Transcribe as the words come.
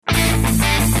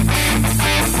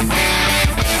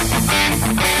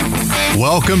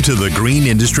Welcome to the Green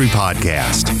Industry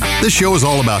Podcast. This show is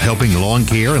all about helping lawn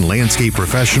care and landscape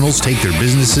professionals take their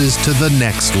businesses to the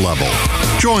next level.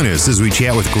 Join us as we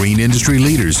chat with green industry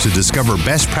leaders to discover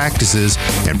best practices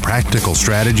and practical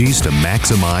strategies to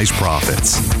maximize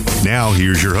profits. Now,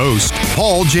 here's your host,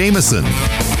 Paul Jameson.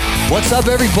 What's up,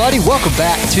 everybody? Welcome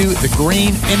back to the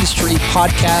Green Industry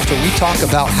Podcast, where we talk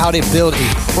about how to build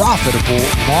a profitable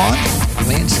lawn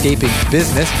landscaping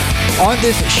business. On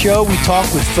this show, we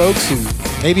talk with folks who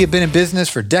maybe have been in business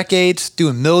for decades,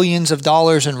 doing millions of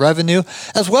dollars in revenue,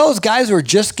 as well as guys who are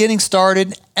just getting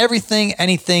started, everything,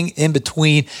 anything in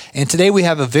between. And today we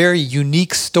have a very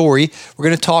unique story. We're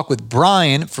going to talk with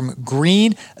Brian from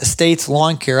Green Estates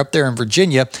Lawn Care up there in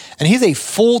Virginia. And he's a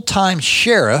full-time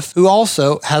sheriff who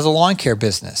also has a lawn care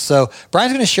business. So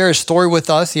Brian's going to share his story with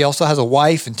us. He also has a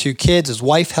wife and 2 kids. His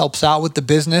wife helps out with the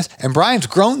business. And Brian's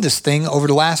grown this thing over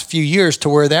the last few years to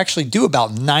where they actually do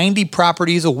about 90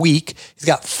 properties a week. He's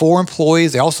got 4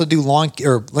 employees. They also do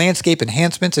landscape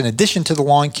enhancements in addition to the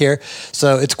lawn care.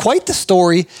 So it's quite the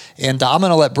story. And I'm going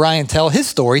to let Brian tell his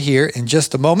story here in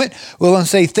just a moment. We'll want to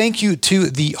say thank you to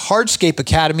the Hardscape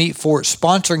Academy for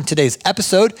sponsoring today's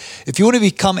episode. If you want to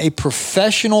become a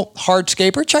professional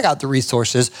hardscaper, check out the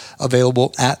resources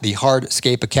available at the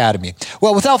Hardscape Academy.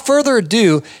 Well, without further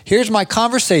ado, here's my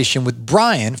conversation with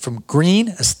Brian from Green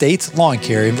Estates Lawn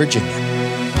Care in Virginia.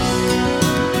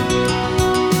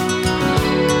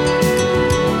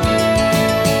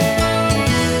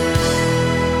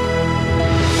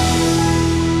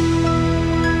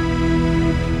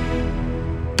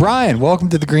 Brian, welcome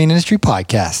to the Green Industry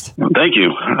Podcast. Thank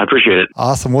you. I appreciate it.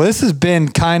 Awesome. Well, this has been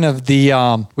kind of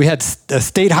the, we had a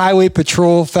State Highway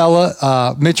Patrol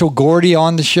fella, Mitchell Gordy,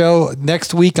 on the show.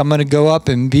 Next week, I'm going to go up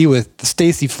and be with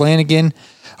Stacy Flanagan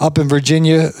up in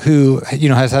Virginia, who,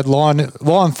 has had law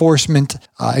enforcement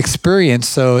experience.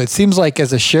 So it seems like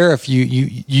as a sheriff, you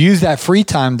use that free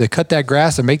time to cut that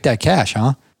grass and make that cash,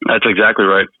 huh? That's exactly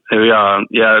right. There's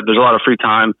a lot of free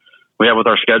time we have with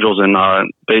our schedules, and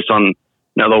based on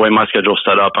the way my schedule is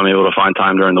set up, I'm able to find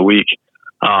time during the week.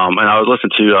 And I was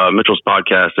listening to Mitchell's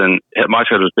podcast, and my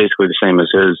schedule is basically the same as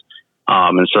his.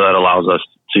 And so that allows us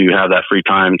to have that free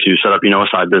time to set up, a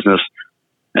side business.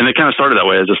 And it kind of started that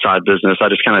way as a side business. I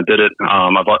just kind of did it.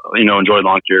 I've, enjoyed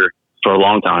lawn care for a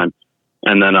long time,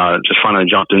 and then just finally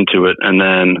jumped into it. And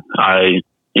then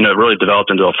it really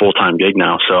developed into a full-time gig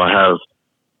now. So I have,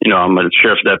 I'm a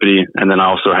sheriff's deputy, and then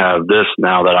I also have this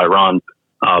now that I run.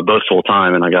 Both full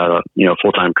time, and I got a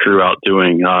full time crew out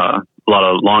doing a lot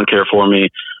of lawn care for me,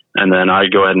 and then I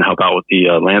go ahead and help out with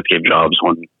the landscape jobs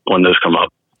when those come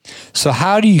up. So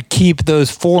how do you keep those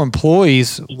 4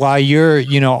 employees while you're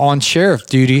on sheriff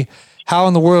duty? How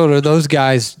in the world are those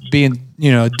guys being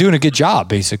doing a good job,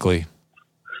 basically?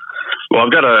 Well,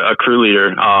 I've got a crew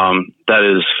leader that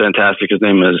is fantastic. His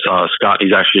name is Scott.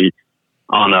 He's actually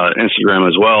on Instagram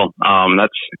as well.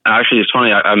 It's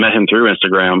funny. I met him through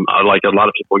Instagram. Like a lot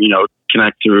of people,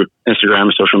 connect through Instagram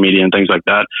and social media and things like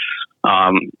that.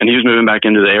 And he was moving back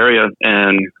into the area,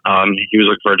 and he was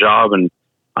looking for a job, and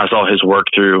I saw his work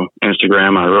through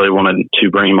Instagram. I really wanted to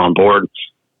bring him on board.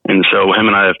 And so him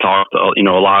and I have talked, a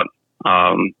lot.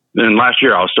 And last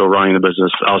year I was still running the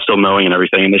business. I was still mowing and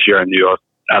everything. And this year I knew I was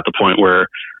at the point where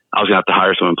I was going to have to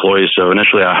hire some employees. So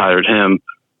initially I hired him.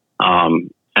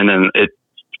 And then it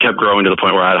kept growing to the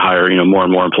point where I had to hire, more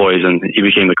and more employees, and he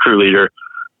became the crew leader.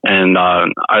 And,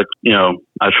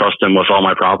 I trust him with all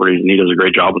my properties, and he does a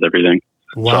great job with everything.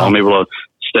 Wow. So I'm able to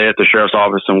stay at the sheriff's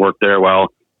office and work there while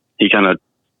he kind of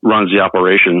runs the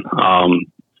operation,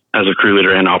 as a crew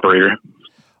leader and operator.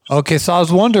 Okay. So I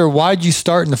was wondering, why did you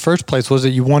start in the first place? Was it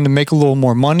you wanted to make a little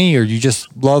more money, or you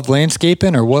just love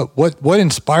landscaping, or what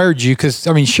inspired you? Cause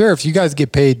sheriff, you guys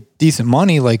get paid decent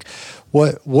money. Like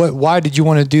why did you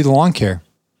want to do the lawn care?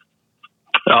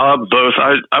 Both.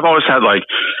 I've always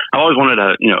wanted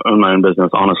to, own my own business,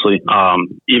 honestly.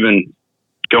 Even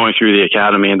going through the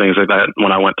academy and things like that,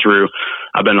 when I went through,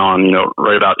 I've been on,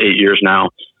 right about 8 years now.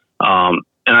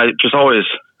 And I just always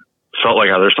felt like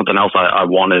there's something else I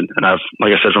wanted. And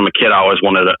like I said, from a kid, I always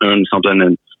wanted to own something,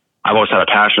 and I've always had a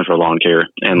passion for lawn care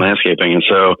and landscaping. And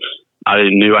so I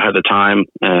knew I had the time,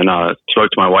 and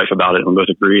spoke to my wife about it, and we both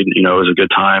agreed, it was a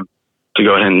good time to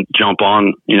go ahead and jump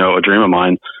on, a dream of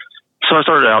mine. So I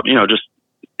started out, just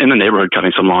in the neighborhood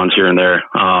cutting some lawns here and there.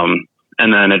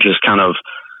 And then it just kind of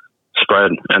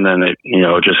spread, and then it,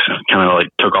 just kind of like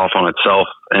took off on itself.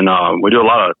 And we do a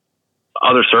lot of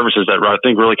other services that I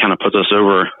think really kind of puts us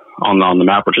over on the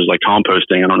map, which is like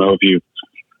composting. I don't know if you've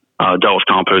dealt with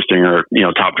composting or,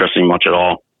 top dressing much at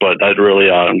all, but that really,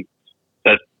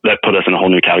 that put us in a whole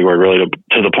new category, really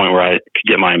to the point where I could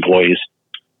get my employees.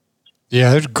 Yeah,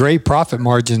 there's great profit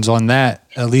margins on that,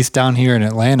 at least down here in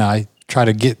Atlanta. I try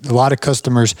to get a lot of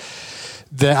customers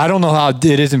that I don't know how it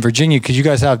is in Virginia because you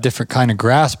guys have different kind of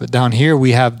grass, but down here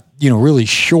we have, really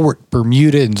short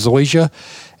Bermuda and zoysia,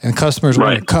 and customers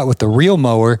want it cut with the reel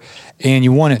mower, and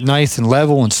you want it nice and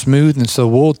level and smooth, and so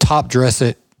we'll top dress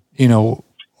it. A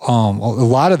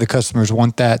lot of the customers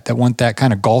want that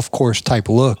kind of golf course type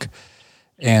look.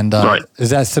 And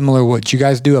is that similar to what you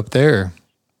guys do up there?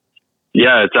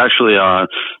 Yeah, it's actually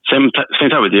same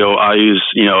type of deal. I use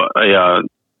a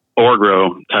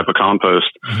Orgro type of compost.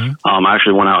 Mm-hmm. I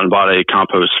actually went out and bought a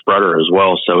compost spreader as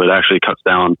well, so it actually cuts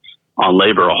down on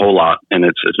labor a whole lot, and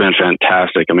it's been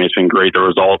fantastic. I mean, it's been great. The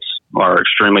results are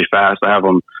extremely fast. I have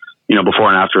them, before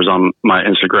and afters on my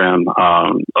Instagram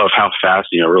of how fast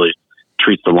really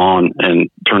treats the lawn and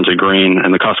turns it green,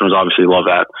 and the customers obviously love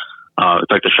that.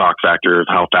 It's like the shock factor of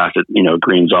how fast it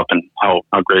greens up and how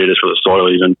great it is for the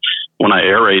soil. Even when I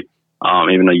aerate,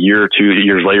 even a year or 2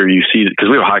 years later, you see, because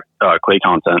we have high clay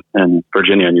content in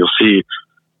Virginia, and you'll see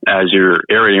as you're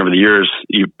aerating over the years,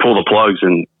 you pull the plugs,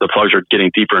 and the plugs are getting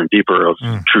deeper and deeper of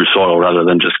true soil rather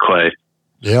than just clay.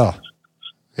 Yeah.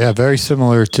 Yeah, very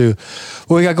similar to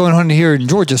what we got going on here in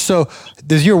Georgia. So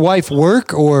does your wife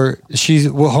work, or she's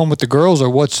home with the girls,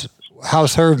 or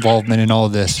how's her involvement in all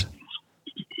of this?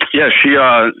 Yeah,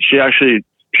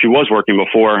 she was working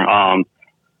before,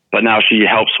 but now she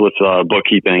helps with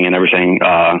bookkeeping and everything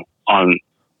on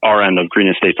our end of Green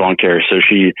Estates Lawn Care. So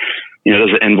she,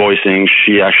 does the invoicing.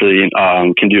 She actually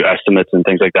can do estimates and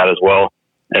things like that as well.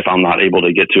 If I'm not able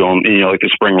to get to them, like the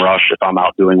spring rush, if I'm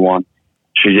out doing one,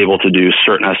 she's able to do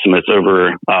certain estimates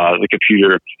over the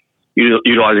computer,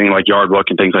 utilizing like Yardbook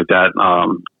and things like that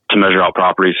to measure out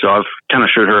properties. So I've kind of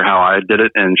showed her how I did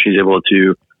it, and she's able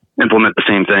to implement the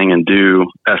same thing and do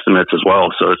estimates as well.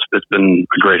 So it's been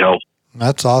a great help.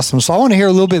 That's awesome. So I want to hear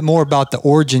a little bit more about the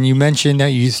origin. You mentioned that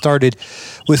you started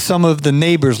with some of the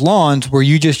neighbors' lawns. Were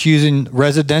you just using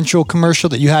residential commercial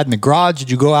that you had in the garage?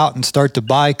 Did you go out and start to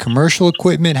buy commercial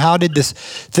equipment? How did this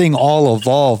thing all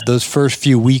evolve those first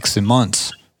few weeks and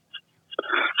months?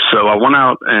 So I went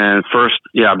out and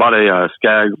I bought a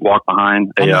Skag walk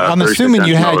behind. I'm assuming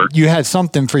you had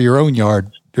something for your own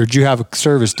yard, or did you have a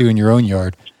service doing your own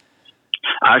yard?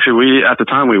 Actually, at the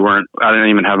time I didn't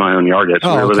even have my own yard yet. So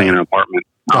we were living in an apartment.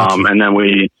 Gotcha. And then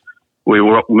we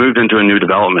moved into a new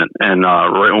development. And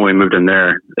right when we moved in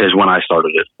there is when I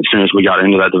started it. As soon as we got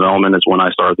into that development is when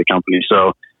I started the company.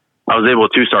 So I was able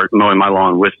to start mowing my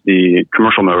lawn with the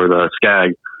commercial mower, the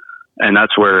Skag. And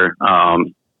that's where,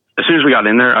 as soon as we got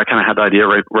in there, I kind of had the idea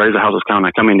right as the house was kind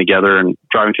of coming together and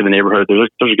driving through the neighborhood. There's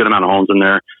a good amount of homes in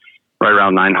there, right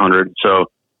around 900. So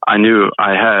I knew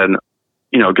I had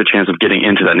a good chance of getting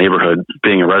into that neighborhood,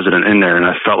 being a resident in there. And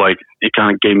I felt like it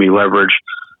kind of gave me leverage,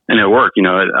 and it worked.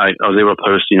 I was able to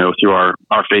post, through our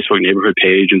Facebook neighborhood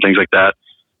page and things like that.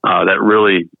 That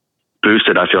really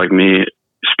boosted, I feel like, me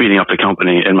speeding up the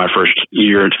company in my first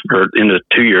year or into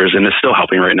 2 years. And it's still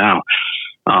helping right now.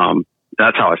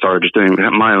 That's how I started, just doing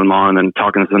my own lawn and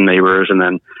talking to the neighbors. And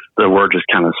then the word just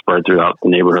kind of spread throughout the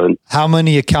neighborhood. How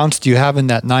many accounts do you have in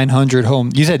that 900 home?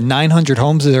 You said 900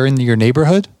 homes that are in your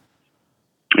neighborhood?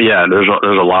 Yeah, there's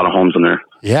a lot of homes in there.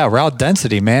 Yeah, route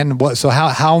density, man. So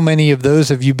how many of those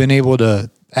have you been able to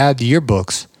add to your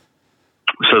books?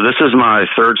 So this is my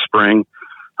third spring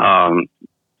running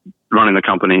the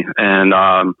company, and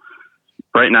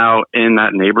right now in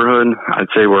that neighborhood, I'd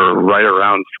say we're right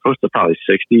around close to probably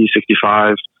 60,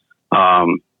 65.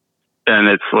 And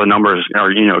it's the numbers are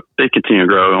they continue to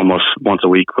grow almost once a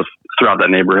week throughout that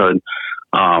neighborhood.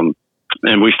 And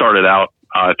we started out.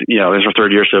 This is our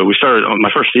third year. So we started my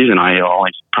first season. I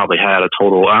only probably had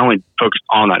I only focused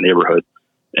on that neighborhood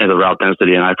and the route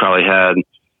density. And I probably had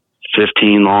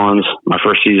 15 lawns my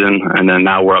first season. And then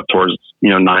now we're up towards,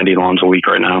 90 lawns a week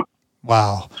right now.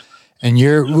 Wow. And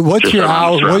what's your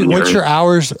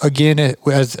hours again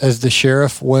as the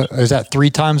sheriff? Is that 3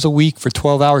 times a week for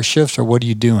 12-hour shifts, or what are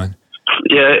you doing?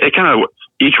 Yeah, it kind of,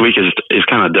 each week is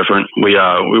kind of different. We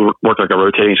work like a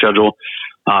rotating schedule.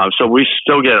 So we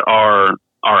still get our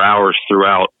hours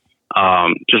throughout,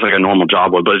 just like a normal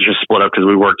job would, but it's just split up because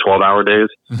we work 12-hour days.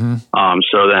 Mm-hmm.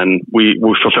 So then we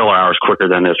fulfill our hours quicker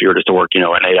than if you were just to work, an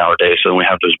 8-hour day. So then we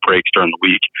have those breaks during the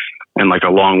week, and like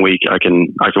a long week, I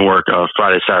can work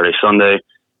Friday, Saturday, Sunday,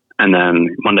 and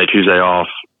then Monday, Tuesday off,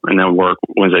 and then work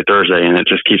Wednesday, Thursday, and it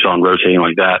just keeps on rotating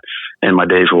like that. And my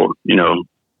days will,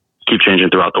 keep changing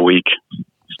throughout the week.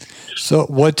 So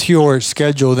what's your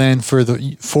schedule then for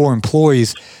the 4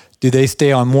 employees? Do they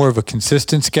stay on more of a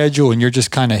consistent schedule and you're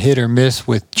just kind of hit or miss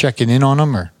with checking in on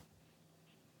them, or?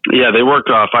 Yeah, they work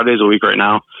 5 days a week right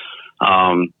now.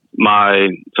 so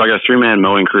I got a 3-man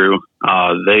mowing crew.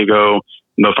 They go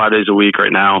mow 5 days a week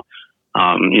right now,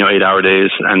 8-hour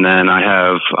days. And then I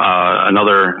have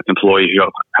another employee who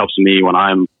helps me when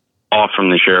I'm off from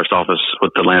the sheriff's office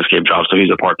with the landscape job. So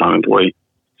he's a part-time employee.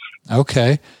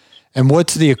 Okay. And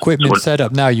what's the equipment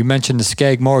setup now? You mentioned the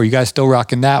Skag mower. You guys still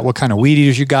rocking that? What kind of weed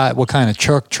eaters you got? What kind of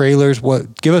truck, trailers?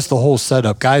 Give us the whole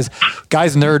setup. Guys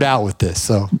nerd out with this.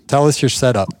 So tell us your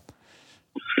setup.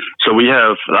 So we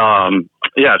have,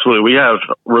 absolutely. We have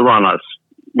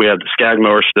the Skag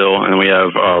mower still, and we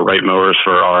have Wright mowers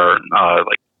for our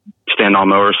stand-on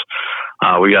mowers.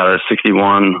 We got a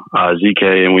 61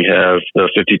 ZK, and we have the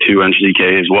 52-inch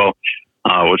ZK as well,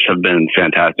 which have been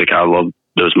fantastic. I love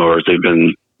those mowers. They've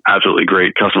been absolutely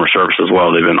great customer service as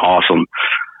well. They've been awesome.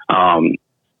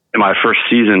 In my first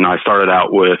season, I started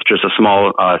out with just a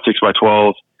small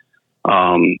 6x12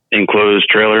 enclosed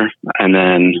trailer, and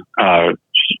then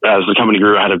as the company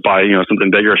grew, I had to buy something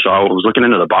bigger. So I was looking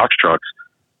into the box trucks,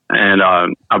 and I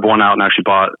went out and actually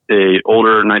bought a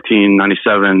older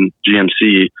 1997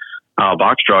 GMC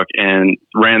box truck and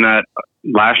ran that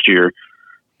last year.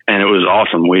 And it was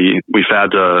awesome. We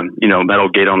fabbed a metal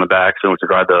gate on the back so we could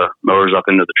ride the mowers up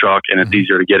into the truck, and it's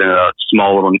easier to get in a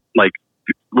small little,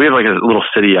 we have a little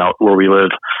city out where we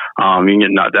live. You can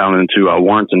get not down into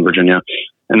Warrenton, Virginia,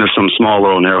 and there's some small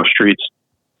little narrow streets.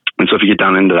 And so if you get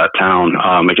down into that town,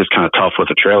 it gets kind of tough with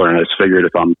a trailer. And I just figured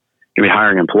if I'm going to be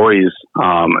hiring employees,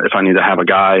 if I need to have a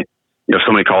guy, if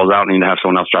somebody calls out and need to have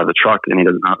someone else drive the truck and he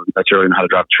doesn't necessarily know how to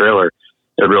drive the trailer,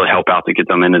 it'd really help out to get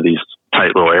them into these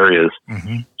tight little areas.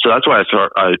 Mm-hmm. So that's why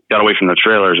I got away from the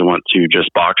trailers and went to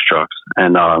just box trucks.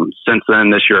 And since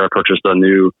then, this year, I purchased a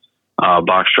new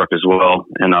box truck as well.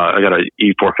 And I got an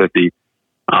E450.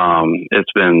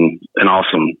 It's been an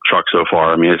awesome truck so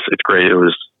far. I mean, it's great. It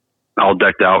was all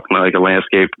decked out like a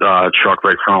landscape truck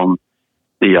right from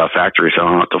the factory. So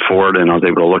I went to Ford and I was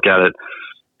able to look at it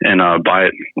and buy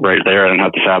it right there. I didn't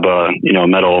have to have a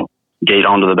metal gate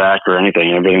onto the back or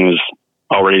anything. Everything was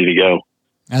all ready to go.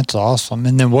 That's awesome.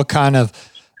 And then what kind of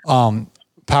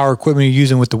power equipment are you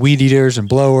using with the weed eaters and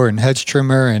blower and hedge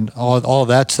trimmer and all of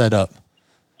that set up?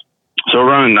 So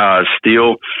we're running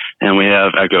steel, and we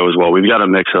have Echo as well. We've got a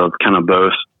mix of kind of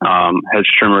both. Hedge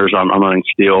trimmers, I'm running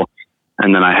steel,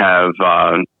 and then I have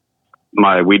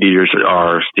my weed eaters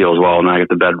are steel as well, and I get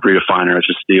the bed redefiner, it's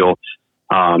just steel.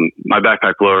 My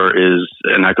backpack blower is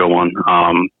an Echo one,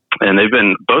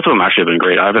 and both of them actually have been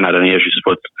great. I haven't had any issues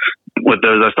with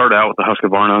those. I started out with the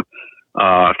Husqvarna.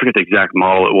 I forget the exact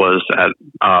model it was at,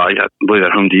 I believe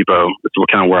at Home Depot. It's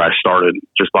kind of where I started,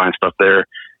 just buying stuff there.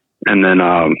 And then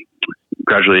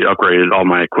gradually upgraded all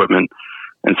my equipment.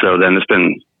 And so then it's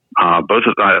been both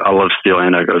of I love steel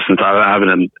and Echo. Since I haven't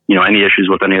had any issues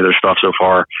with any of their stuff so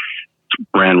far, it's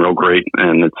ran real great.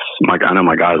 And I know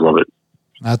my guys love it.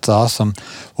 That's awesome.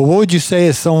 Well, what would you say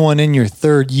as someone in your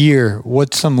third year?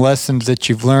 What's some lessons that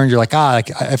you've learned? You're like,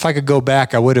 if I could go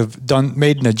back, I would have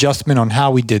made an adjustment on how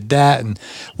we did that. And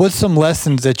what's some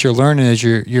lessons that you're learning as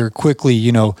you're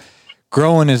quickly,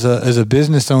 growing as a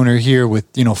business owner here with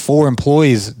 4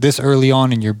 employees this early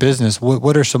on in your business?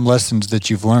 What are some lessons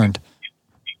that you've learned?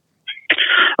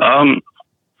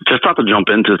 Just not to jump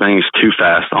into things too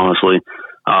fast. Honestly,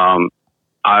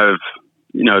 I've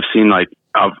seen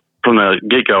from the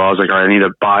get-go, I was like, all right, I need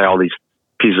to buy all these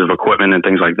pieces of equipment and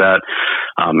things like that,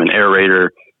 an aerator.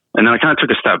 And then I kind of took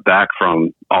a step back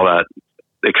from all that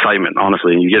excitement,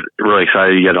 honestly. You get really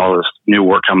excited. You get all this new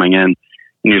work coming in,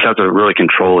 and you just have to really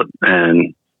control it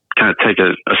and kind of take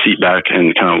a seat back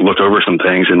and kind of look over some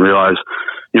things and realize,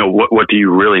 what do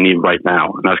you really need right now?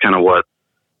 And that's kind of what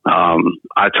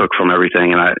I took from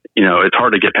everything. And it's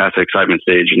hard to get past the excitement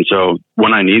stage. And so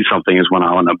when I need something is when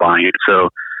I'll end up buying it. So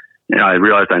I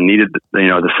realized I needed,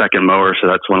 the second mower. So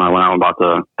that's when I went out and bought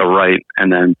the Wright,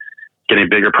 and then getting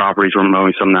bigger properties. We're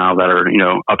mowing some now that are,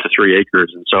 up to 3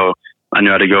 acres. And so I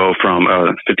knew I had to go from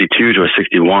a 52 to a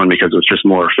 61 because it was just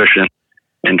more efficient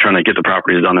and trying to get the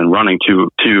properties done and running to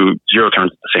 0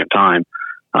 turns at the same time.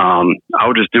 I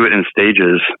would just do it in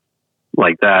stages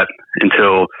like that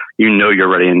until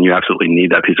you're ready and you absolutely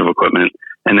need that piece of equipment.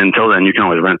 And until then, you can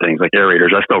always rent things like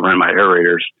aerators. I still rent my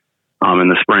aerators in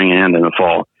the spring and in the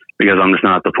fall, because I'm just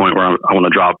not at the point where I want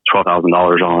to drop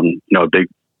 $12,000 on, a big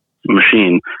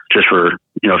machine just for,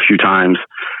 a few times,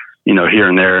 here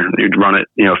and there. You'd run it,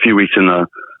 a few weeks in the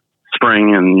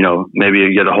spring and, maybe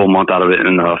you get a whole month out of it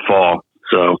in the fall.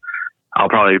 So I'll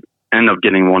probably end up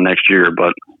getting one next year,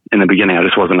 but in the beginning, I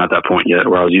just wasn't at that point yet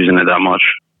where I was using it that much.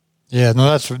 Yeah,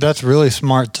 no, that's really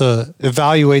smart to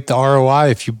evaluate the ROI.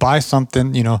 If you buy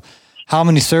something, how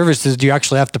many services do you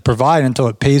actually have to provide until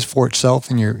it pays for itself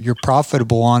and you're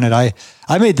profitable on it.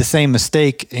 I made the same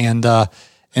mistake, and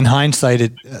in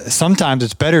hindsight, sometimes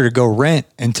it's better to go rent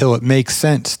until it makes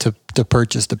sense to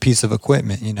purchase the piece of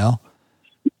equipment, you know?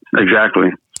 Exactly.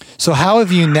 So how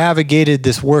have you navigated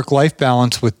this work-life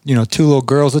balance with, 2 little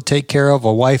girls to take care of,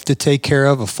 a wife to take care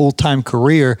of, a full-time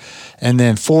career, and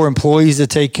then 4 employees to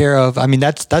take care of? I mean,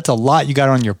 that's a lot you got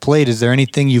on your plate. Is there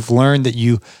anything you've learned that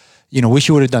you wish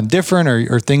you would have done different,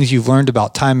 or things you've learned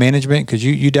about time management? Because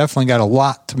you definitely got a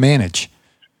lot to manage.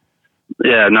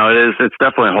 Yeah, no, it is. It's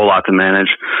definitely a whole lot to manage.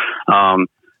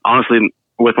 Honestly,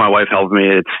 with my wife helping me,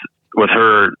 it's with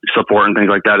her support and things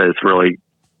like that, it's really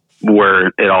where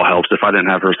it all helps. If I didn't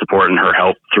have her support and her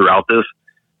help throughout this,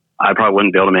 I probably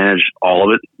wouldn't be able to manage all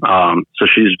of it. So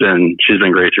she's been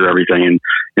great through everything. And,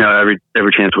 every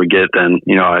chance we get, then,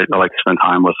 I like to spend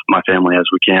time with my family as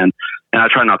we can. And I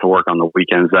try not to work on the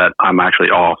weekends that I'm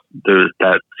actually off. There's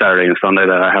that Saturday and Sunday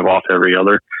that I have off every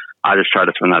other. I just try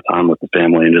to spend that time with the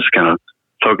family and just kind of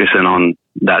focus in on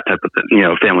that type of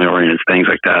family oriented things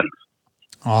like that.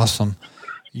 Awesome.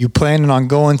 You planning on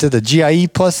going to the GIE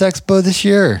Plus Expo this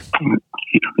year?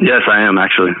 Yes, I am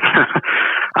actually.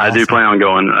 I do plan on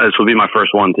going. This will be my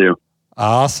first one too.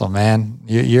 Awesome, man.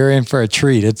 You're in for a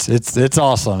treat. It's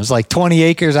awesome. It's like 20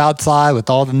 acres outside with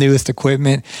all the newest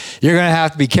equipment. You're going to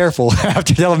have to be careful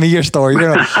after telling me your story.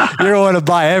 You're going to want to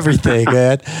buy everything,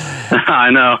 man. I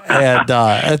know. And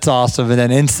it's awesome. And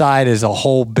then inside is a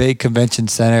whole big convention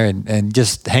center and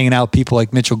just hanging out with people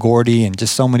like Mitchell Gordy and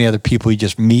just so many other people you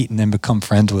just meet and then become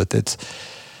friends with. It's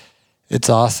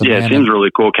awesome. Yeah, man. It seems really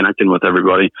cool connecting with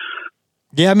everybody.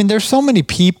 Yeah, I mean, there's so many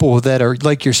people that are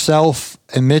like yourself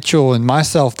and Mitchell and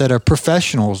myself that are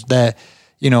professionals that,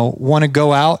 want to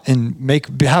go out and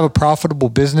have a profitable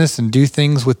business and do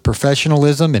things with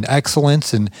professionalism and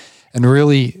excellence and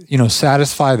really,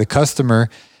 satisfy the customer.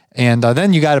 And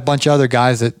then you got a bunch of other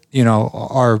guys that,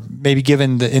 are maybe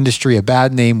giving the industry a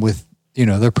bad name with,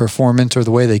 their performance or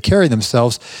the way they carry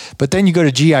themselves. But then you go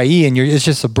to GIE and it's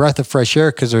just a breath of fresh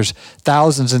air because there's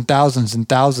thousands and thousands and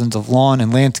thousands of lawn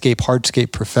and landscape,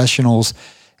 hardscape professionals.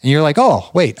 And you're like,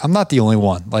 oh, wait, I'm not the only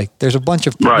one. Like there's a bunch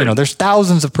of, there's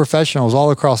thousands of professionals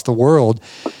all across the world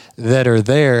that are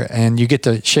there, and you get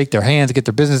to shake their hands, get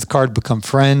their business card, become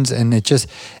friends. And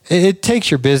it takes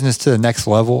your business to the next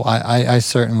level. I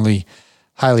certainly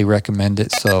highly recommend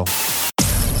it. So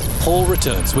Paul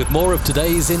returns with more of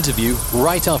today's interview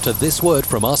right after this word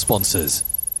from our sponsors.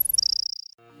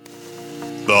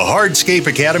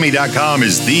 TheHardscapeAcademy.com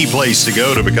is the place to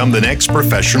go to become the next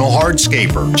professional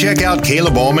hardscaper. Check out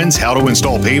Caleb Allman's How to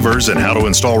Install Pavers and How to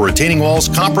Install Retaining Walls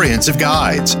comprehensive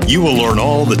guides. You will learn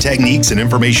all the techniques and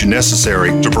information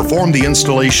necessary to perform the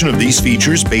installation of these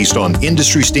features based on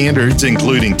industry standards,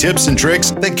 including tips and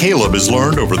tricks that Caleb has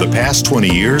learned over the past 20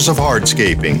 years of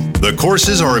hardscaping. The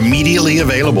courses are immediately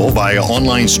available via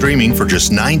online streaming for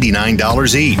just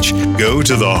 $99 each. Go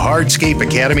to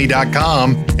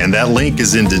TheHardscapeAcademy.com, and that link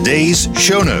is in today's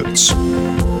show notes.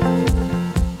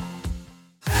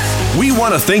 We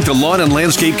want to thank the lawn and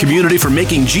landscape community for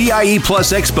making GIE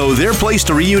Plus Expo their place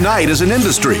to reunite as an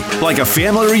industry. Like a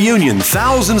family reunion,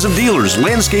 thousands of dealers,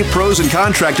 landscape pros, and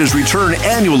contractors return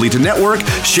annually to network,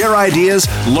 share ideas,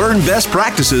 learn best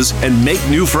practices, and make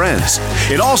new friends.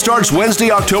 It all starts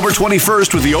Wednesday, October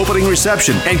 21st with the opening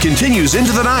reception and continues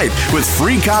into the night with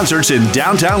free concerts in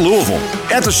downtown Louisville.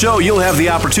 At the show, you'll have the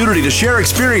opportunity to share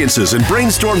experiences and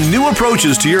brainstorm new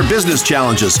approaches to your business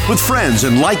challenges with friends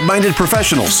and like-minded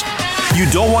professionals. You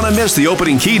don't want to miss the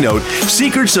opening keynote,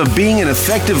 Secrets of Being an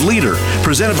Effective Leader,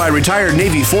 presented by retired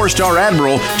Navy 4-star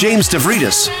Admiral James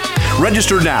Stavridis.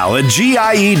 Register now at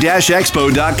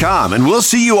GIE-Expo.com, and we'll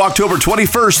see you October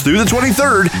 21st through the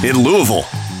 23rd in Louisville.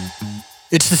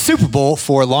 It's the Super Bowl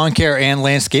for lawn care and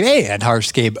landscape and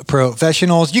hardscape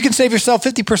professionals. You can save yourself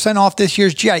 50% off this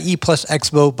year's GIE Plus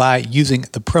Expo by using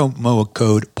the promo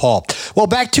code Paul. Well,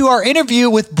 back to our interview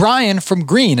with Brian from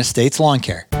Green Estates Lawn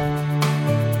Care.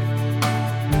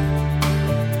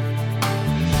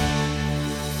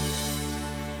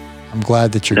 I'm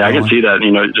glad that you're going. I can see that,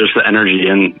 just the energy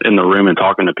in the room and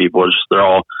talking to people. They're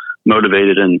all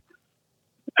motivated and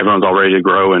everyone's all ready to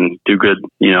grow and do good,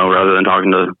 rather than talking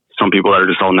to some people that are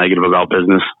just all negative about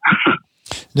business.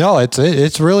 No,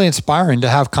 it's really inspiring to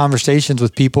have conversations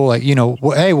with people like,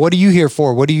 hey, what are you here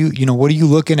for? What are you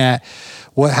looking at?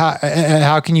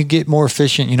 How can you get more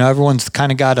efficient? Everyone's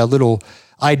kind of got a little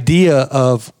idea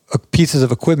of pieces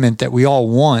of equipment that we all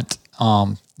want,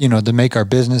 to make our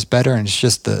business better. And it's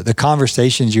just the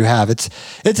conversations you have. It's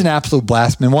an absolute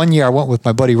blast. Man, one year I went with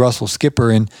my buddy Russell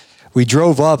Skipper, and we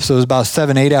drove up, so it was about a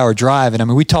 7-8 hour drive. And I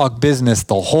mean, we talked business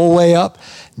the whole way up,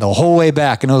 the whole way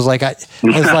back. And it was like,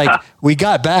 we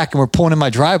got back and we're pulling in my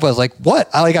driveway. I was like, what?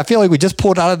 I feel like we just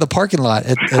pulled out of the parking lot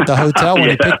at the hotel when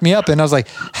he picked me up. And I was like,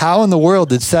 how in the world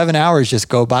did 7 hours just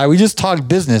go by? We just talked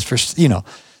business for,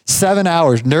 7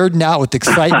 hours, nerding out with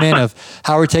excitement of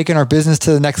how we're taking our business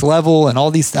to the next level and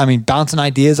all these, bouncing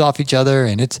ideas off each other.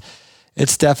 And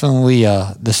it's definitely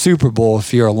the Super Bowl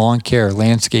if you're a lawn care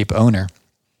landscape owner.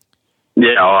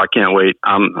 Yeah, I can't wait.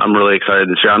 I'm really excited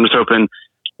this year. I'm just hoping,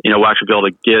 we'll actually be able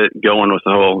to get going with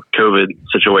the whole COVID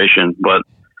situation, but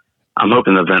I'm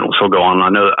hoping the event will still go on.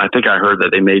 I think I heard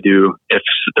that they may do, if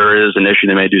there is an issue,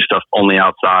 they may do stuff only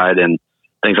outside and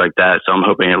things like that. So I'm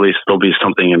hoping at least there'll be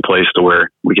something in place to where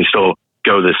we can still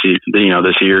go this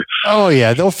year. Oh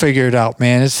yeah, they'll figure it out,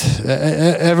 man.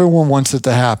 Everyone wants it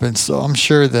to happen. So I'm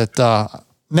sure that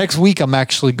next week I'm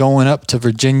actually going up to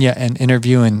Virginia and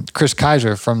interviewing Chris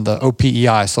Kaiser from the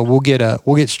OPEI. So we'll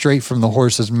get straight from the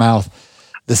horse's mouth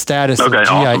the status of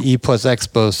GIE plus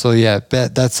Expo. So yeah,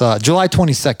 that's July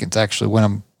 22nd actually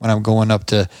when I'm going up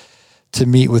to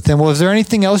meet with him. Well, is there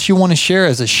anything else you want to share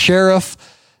as a sheriff,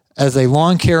 as a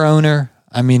lawn care owner?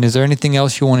 Is there anything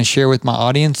else you want to share with my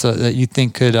audience that you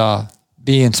think could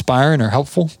be inspiring or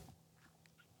helpful?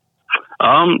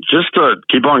 Just to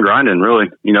keep on grinding, really.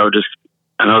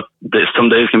 I know some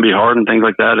days can be hard and things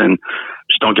like that, and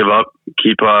just don't give up.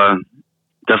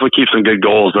 Definitely keep some good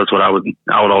goals. That's what I would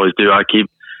always do. I keep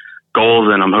goals,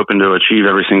 and I'm hoping to achieve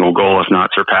every single goal, if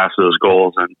not surpass those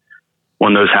goals. And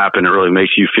when those happen, it really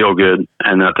makes you feel good.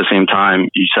 And at the same time,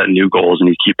 you set new goals and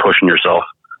you keep pushing yourself.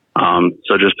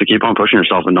 So just to keep on pushing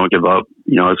yourself and don't give up.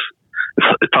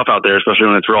 It's tough out there, especially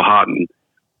when it's real hot and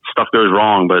stuff goes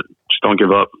wrong, but just don't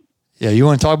give up. Yeah, you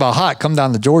want to talk about hot? Come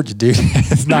down to Georgia, dude.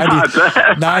 It's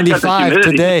 95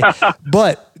 today.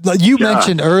 But you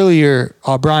mentioned earlier,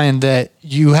 Brian, that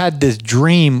you had this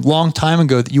dream long time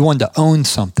ago that you wanted to own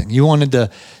something. You wanted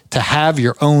to have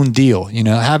your own deal,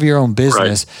 have your own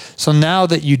business. Right. So now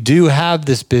that you do have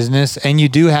this business and you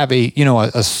do have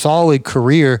a solid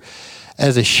career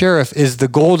as a sheriff, is the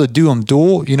goal to do them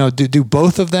dual, do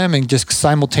both of them and just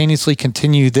simultaneously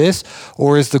continue this?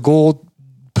 Or is the goal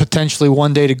potentially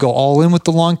one day to go all in with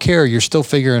the lawn care? Or you're still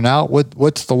figuring out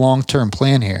what's the long-term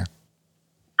plan here?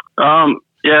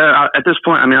 Yeah, at this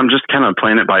point, I'm just kind of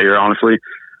playing it by ear, honestly.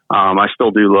 I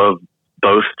still do love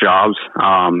both jobs.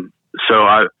 So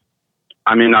at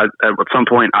some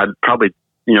point I'd probably,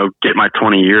 get my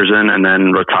 20 years in and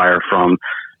then retire from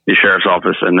the sheriff's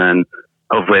office. And then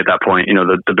hopefully at that point,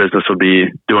 the business will be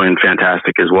doing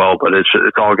fantastic as well, but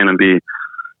it's all going to be,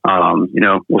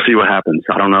 we'll see what happens.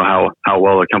 I don't know how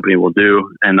well the company will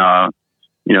do in, the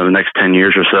next 10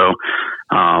 years or so.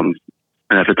 And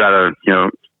if it's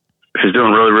if it's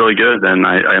doing really, really good, then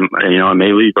I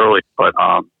may leave early, but,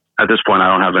 at this point I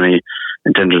don't have any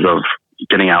intentions of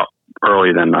getting out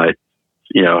early than I,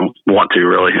 want to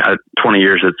really. At 20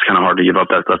 years, it's kind of hard to give up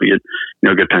that stuff. You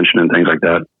get, good pension and things like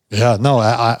that. Yeah, no,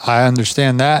 I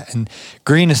understand that. And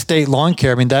Green Estate Lawn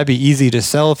Care, that'd be easy to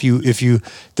sell if you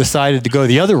decided to go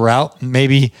the other route.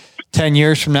 Maybe 10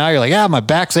 years from now, you're like, my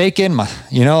back's aching.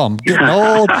 I'm getting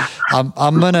old.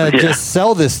 I'm going to just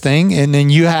sell this thing. And then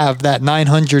you have that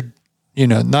 900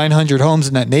 homes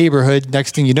in that neighborhood.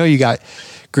 Next thing you know, you got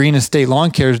Green Estate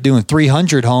Lawn Care is doing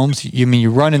 300 homes.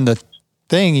 You're running the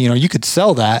thing, you could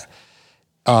sell that.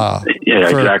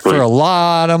 Exactly. For a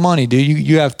lot of money, dude.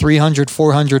 You have 300,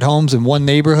 400 homes in one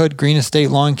neighborhood, Green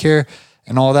Estate Lawn Care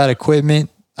and all that equipment.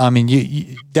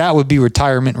 You that would be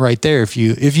retirement right there if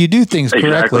you do things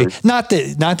correctly.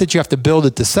 Exactly. Not that you have to build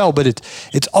it to sell, but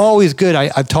it's always good.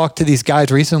 I've talked to these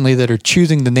guys recently that are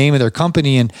choosing the name of their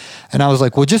company, and I was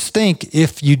like, well, just think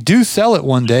if you do sell it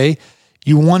one day,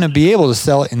 you want to be able to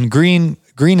sell it in Green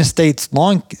Estates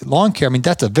Lawn Care.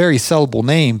 That's a very sellable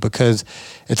name because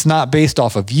it's not based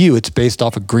off of you. It's based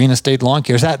off of Green Estate Lawn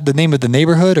Care. Is that the name of the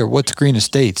neighborhood or what's Green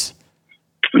Estates?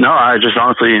 No, I just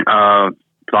honestly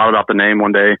thought about the name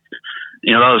one day.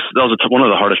 That was one of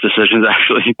the hardest decisions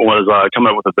actually was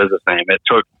coming up with a business name. It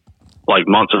took like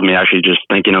months of me actually just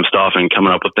thinking of stuff and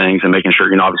coming up with things and making sure,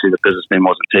 obviously the business name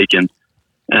wasn't taken.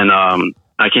 And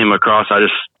I came across, I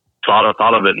just thought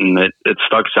of it and it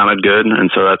stuck, sounded good. And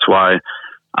so that's why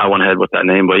I went ahead with that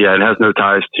name. But yeah, it has no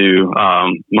ties to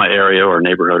my area or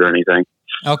neighborhood or anything.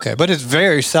 Okay, but it's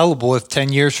very sellable if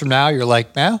 10 years from now you're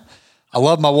like, I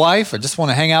love my wife. I just want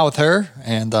to hang out with her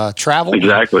and travel.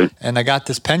 Exactly. And I got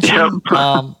this pension.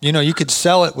 Yep. You could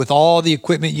sell it with all the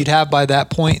equipment you'd have by that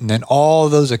point, and then all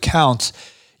of those accounts,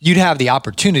 you'd have the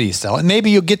opportunity to sell it. And maybe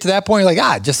you'll get to that point. You're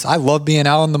like, I love being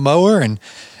out on the mower and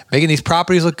making these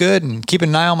properties look good and keeping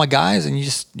an eye on my guys, and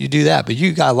you do that. But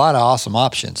you got a lot of awesome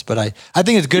options. But I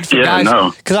think it's good for guys,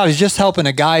 because I was just helping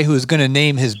a guy who was going to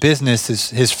name his business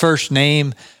his first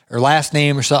name or last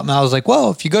name or something. I was like,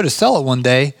 well, if you go to sell it one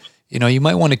day, you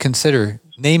might want to consider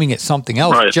naming it something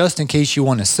else, just in case you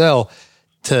want to sell,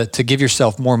 to give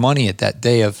yourself more money at that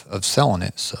day of selling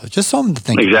it. So just something to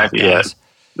think about, guys.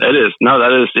 Yeah, it is. No,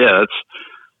 that is. Yeah,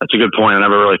 that's a good point. I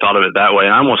never really thought of it that way.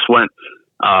 And I almost went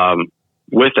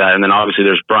with that. And then obviously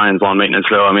there's Brian's Lawn Maintenance.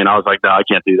 So, I mean, I was like, no, I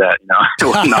can't do that.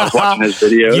 When I was watching his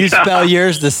video. You spell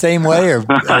yours the same way or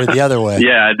the other way?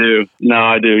 Yeah, I do. No,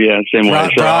 I do. Yeah, same way.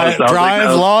 So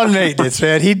Brian's Lawn Maintenance,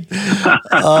 man.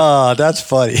 That's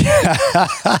funny.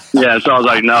 Yeah, so I was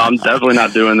like, no, I'm definitely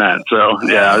not doing that. So,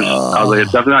 yeah, I was like,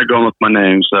 it's definitely not going with my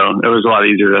name. So it was a lot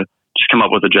easier to just come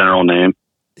up with a general name.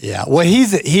 Yeah, well,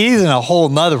 he's in a whole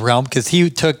nother realm, because he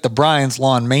took the Brian's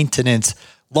Lawn Maintenance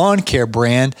lawn care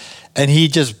brand and he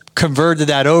just converted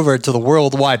that over to the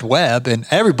World Wide Web, and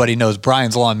everybody knows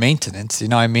Brian's Lawn Maintenance. You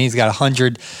know what I mean? He's got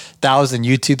 100,000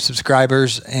 YouTube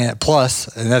subscribers and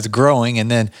plus, and that's growing,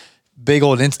 and then big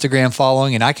old Instagram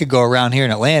following. And I could go around here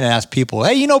in Atlanta and ask people,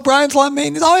 hey, Brian's Lawn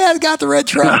Maintenance? Oh yeah, I got the red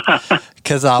truck.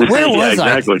 Because where was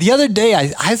exactly. I? The other day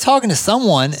I was talking to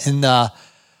someone, and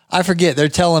I forget. They're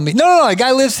telling me, no, a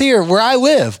guy lives here where I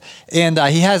live, and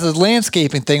he has a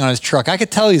landscaping thing on his truck. I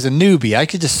could tell he's a newbie. I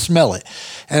could just smell it.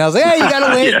 And I was like, hey,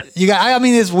 you got a I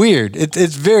mean, it's weird.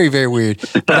 It's very, very weird.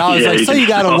 But I was like, so you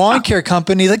got a lawn care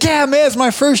company? He's like, yeah, man, it's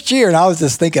my first year. And I was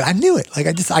just thinking, I knew it. Like,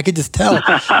 I could just tell.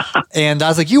 And I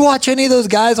was like, you watch any of those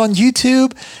guys on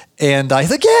YouTube? And he's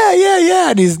like, yeah.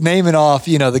 And he's naming off,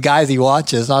 the guys he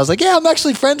watches. And I was like, yeah, I'm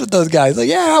actually friends with those guys. Like,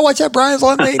 yeah, I watch that Brian's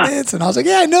Lawn Maintenance. And I was like,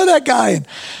 yeah, I know that guy. And,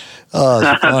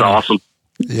 that's awesome.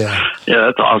 Yeah,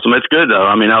 that's awesome. It's good though.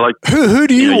 I mean, I like. Who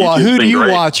do you watch? Who do you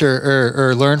watch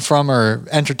or learn from or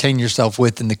entertain yourself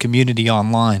with in the community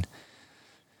online?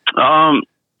 Brian's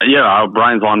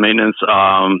Lawn Maintenance.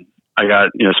 I got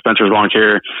Spencer's Lawn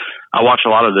Care. I watch a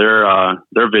lot of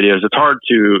their videos. It's hard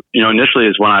to initially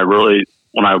is when I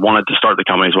wanted to start the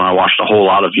companies, when I watched a whole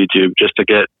lot of YouTube just to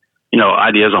get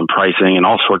ideas on pricing and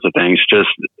all sorts of things. Just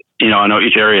I know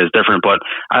each area is different, but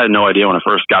I had no idea when I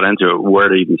first got into it where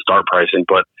to even start pricing.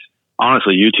 But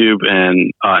honestly, YouTube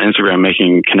and Instagram,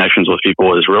 making connections with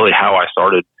people is really how I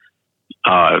started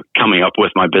coming up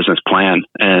with my business plan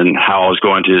and how I was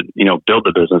going to build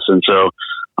the business. And so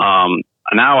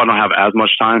now I don't have as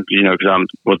much time, because I'm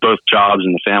with both jobs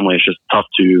and the family. It's just tough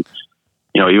to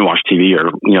even watch TV or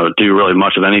do really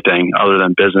much of anything other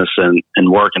than business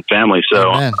and work and family.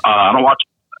 So I don't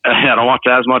watch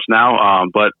as much now,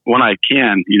 but when I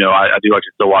can, I do like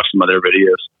to still watch some of their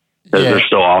videos. They're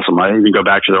still awesome. I even go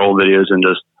back to their old videos and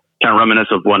just kind of reminisce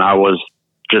of when I was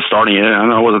just starting it. I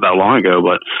know it wasn't that long ago,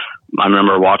 but I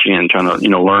remember watching it and trying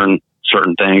to learn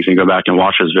certain things and go back and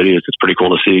watch those videos. It's pretty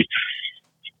cool to see.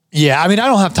 Yeah, I mean, I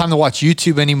don't have time to watch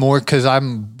YouTube anymore because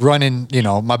I'm running,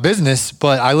 my business,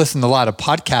 but I listen to a lot of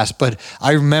podcasts. But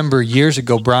I remember years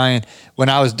ago, Brian, when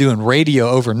I was doing radio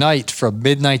overnight from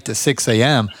midnight to 6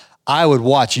 a.m., I would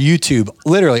watch YouTube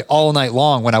literally all night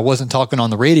long. When I wasn't talking on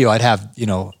the radio, I'd have,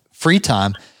 free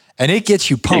time. And it gets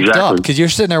you pumped up because you're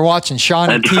sitting there watching Sean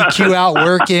and TQ out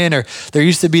working, or there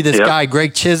used to be this guy,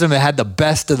 Greg Chisholm, that had the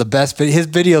best of the best. His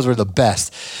videos were the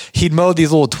best. He'd mow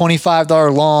these little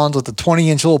 $25 lawns with a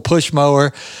 20-inch little push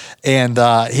mower. And,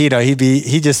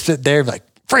 he'd just sit there like,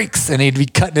 freaks, and he'd be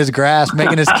cutting his grass,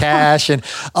 making his cash. And,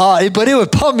 but it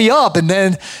would pump me up. And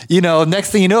then,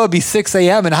 next thing you know, it'd be 6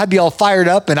 a.m. and I'd be all fired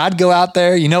up and I'd go out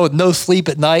there, with no sleep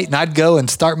at night, and I'd go and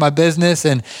start my business.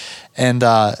 So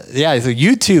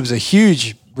YouTube's a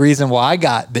huge reason why I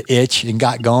got the itch and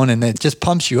got going, and it just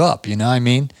pumps you up. You know what I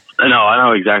mean? No, I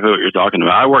know exactly what you're talking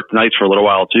about. I worked nights for a little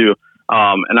while too.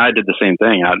 And I did the same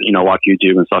thing. I'd, watch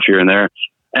YouTube and stuff here and there.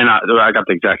 And I got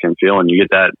the exact same feeling. You get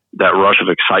that rush of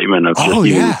excitement of it's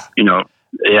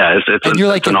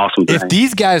an awesome thing. If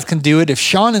these guys can do it, if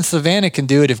Sean and Savannah can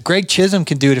do it, if Greg Chisholm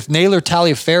can do it, if Naylor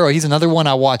Taliaferro, he's another one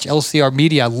I watch, LCR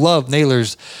Media. I love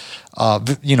Naylor's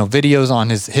videos on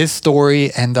his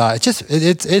story, and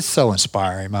it's so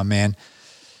inspiring, my man.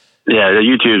 Yeah, the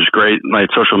YouTube's great. Like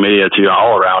social media too,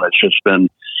 all around. It's just been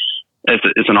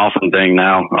it's an awesome thing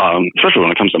now, especially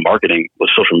when it comes to marketing with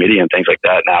social media and things like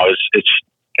that. Now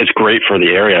it's great for the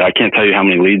area. I can't tell you how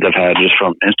many leads I've had just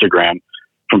from Instagram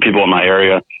from people in my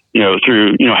area,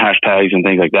 through hashtags and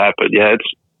things like that. But yeah,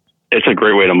 it's a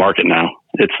great way to market now.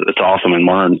 It's awesome and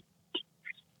learn.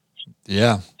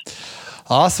 Yeah.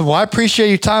 Awesome. Well, I appreciate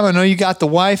your time. I know you got the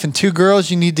wife and 2 girls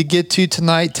you need to get to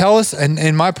tonight. Tell us,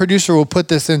 and my producer will put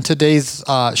this in today's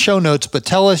show notes, but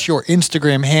tell us your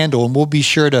Instagram handle, and we'll be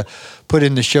sure to put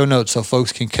in the show notes so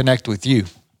folks can connect with you.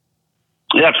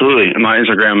 Yeah, absolutely. My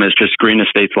Instagram is just Green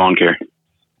Estates Lawn Care.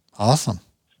 Awesome.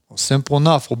 Well, simple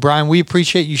enough. Well, Brian, we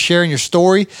appreciate you sharing your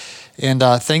story, and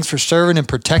thanks for serving and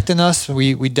protecting us.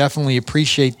 We definitely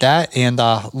appreciate that. And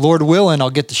Lord willing, I'll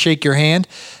get to shake your hand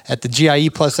at the GIE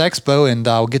Plus Expo, and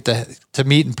I'll get to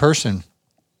meet in person.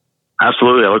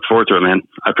 Absolutely. I look forward to it, man.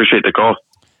 I appreciate the call.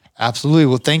 Absolutely.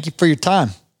 Well, thank you for your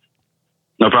time.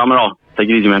 No problem at all. Take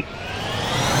it easy, man.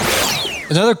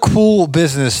 Another cool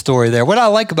business story there. What I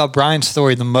like about Brian's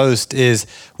story the most is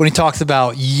when he talks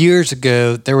about years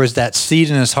ago, there was that seed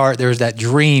in his heart. There was that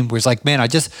dream where he's like, man, I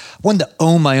just wanted to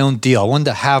own my own deal. I wanted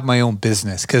to have my own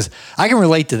business, because I can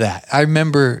relate to that. I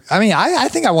remember, I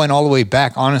think I went all the way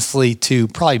back, honestly, to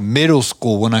probably middle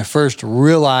school when I first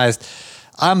realized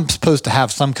I'm supposed to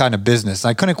have some kind of business.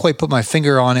 I couldn't quite put my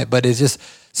finger on it, but it's just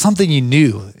something you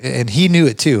knew, and he knew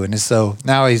it too. And so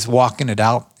now he's walking it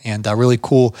out, and really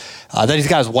cool that he's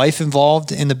got his wife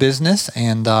involved in the business,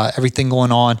 and everything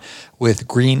going on with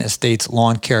Green Estates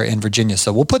Lawn Care in Virginia.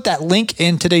 So we'll put that link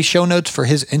in today's show notes for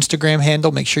his Instagram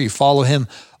handle. Make sure you follow him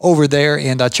over there,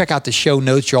 and check out the show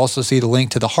notes. You'll also see the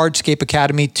link to the Hardscape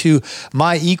Academy, to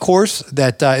my e-course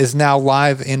that is now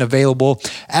live and available,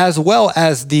 as well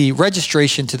as the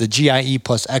registration to the GIE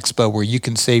Plus Expo, where you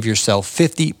can save yourself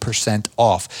 50%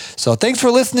 off. So thanks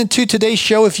for listening to today's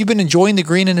show. If you've been enjoying the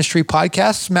Green Industry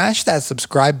Podcast, smash that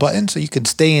subscribe button so you can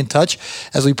stay in touch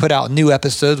as we put out new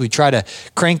episodes. We try to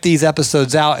crank these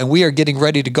episodes out, and we are getting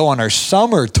ready to go on our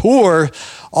summer tour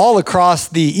all across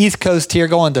the East Coast here,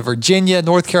 going to Virginia,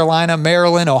 North Carolina,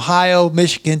 Maryland, Ohio,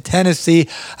 Michigan, Tennessee.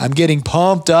 I'm getting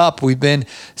pumped up. We've been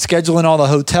scheduling all the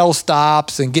hotel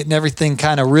stops and getting everything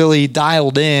kind of really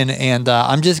dialed in, and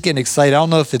I'm just getting excited. I don't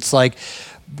know if it's like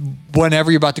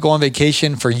whenever you're about to go on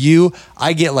vacation for you,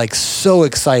 I get like so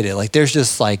excited. Like there's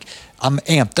just like, I'm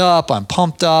amped up, I'm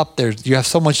pumped up. You have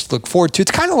so much to look forward to.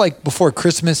 It's kind of like before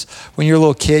Christmas when you're a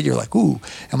little kid, you're like, ooh,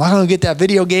 am I going to get that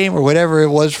video game or whatever it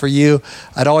was for you?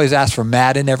 I'd always ask for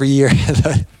Madden every year,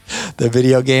 the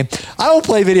video game. I don't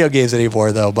play video games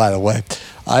anymore though, by the way.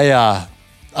 I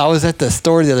was at the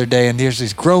store the other day, and there's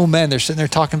these grown men, they're sitting there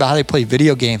talking about how they play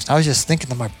video games. And I was just thinking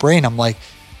to my brain, I'm like,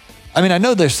 I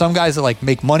know there's some guys that like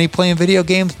make money playing video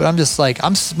games, but I'm just like,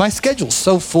 my schedule's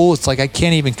so full, it's like I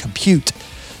can't even compute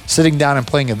sitting down and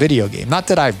playing a video game. Not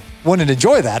that I wouldn't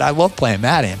enjoy that. I love playing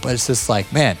Madden, but it's just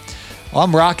like, man, well,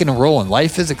 I'm rocking and rolling.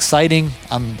 Life is exciting.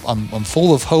 I'm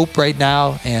full of hope right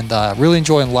now, and really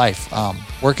enjoying life.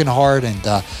 Working hard,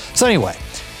 and so anyway,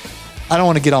 I don't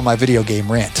want to get on my video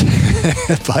game rant,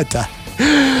 but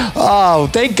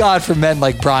thank God for men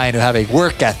like Brian who have a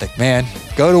work ethic. Man,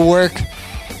 go to work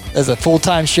as a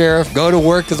full-time sheriff. Go to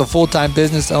work as a full-time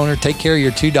business owner. Take care of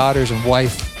your 2 daughters and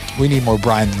wife. We need more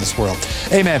Brian in this world.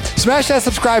 Amen. Smash that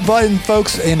subscribe button,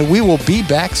 folks, and we will be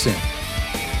back soon.